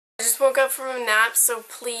I just woke up from a nap, so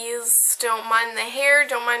please don't mind the hair,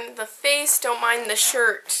 don't mind the face, don't mind the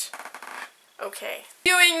shirt. Okay.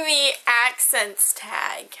 Doing the accents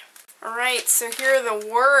tag. Alright, so here are the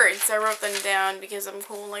words. I wrote them down because I'm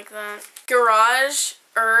cool like that. Garage,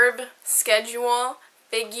 herb, schedule,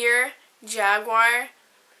 figure, jaguar,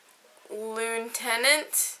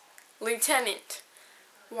 lieutenant,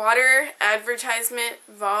 water, advertisement,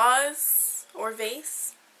 vase or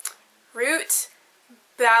vase, root,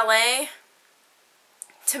 ballet,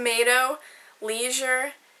 tomato,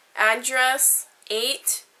 leisure, address,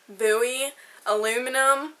 8, buoy,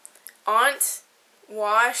 aluminum, aunt,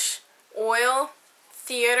 wash, oil,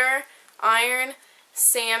 theater, iron,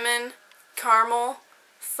 salmon, caramel,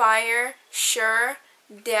 fire, sure,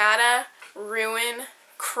 data, ruin,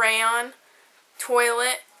 crayon,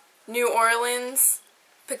 toilet, New Orleans,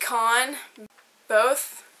 pecan,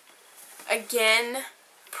 both, again,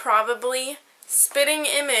 probably, spitting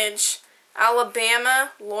image,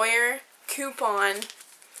 Alabama, lawyer, coupon,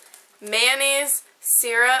 mayonnaise,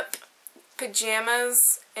 syrup,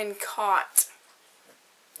 pajamas, and cot.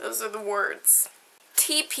 Those are the words.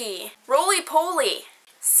 TP, roly-poly,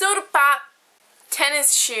 soda pop,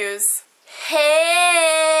 tennis shoes,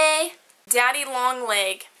 hey, daddy long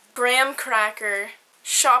leg, graham cracker,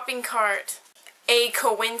 shopping cart, a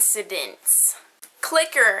coincidence,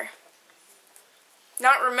 clicker,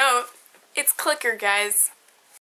 not remote, it's clicker, guys.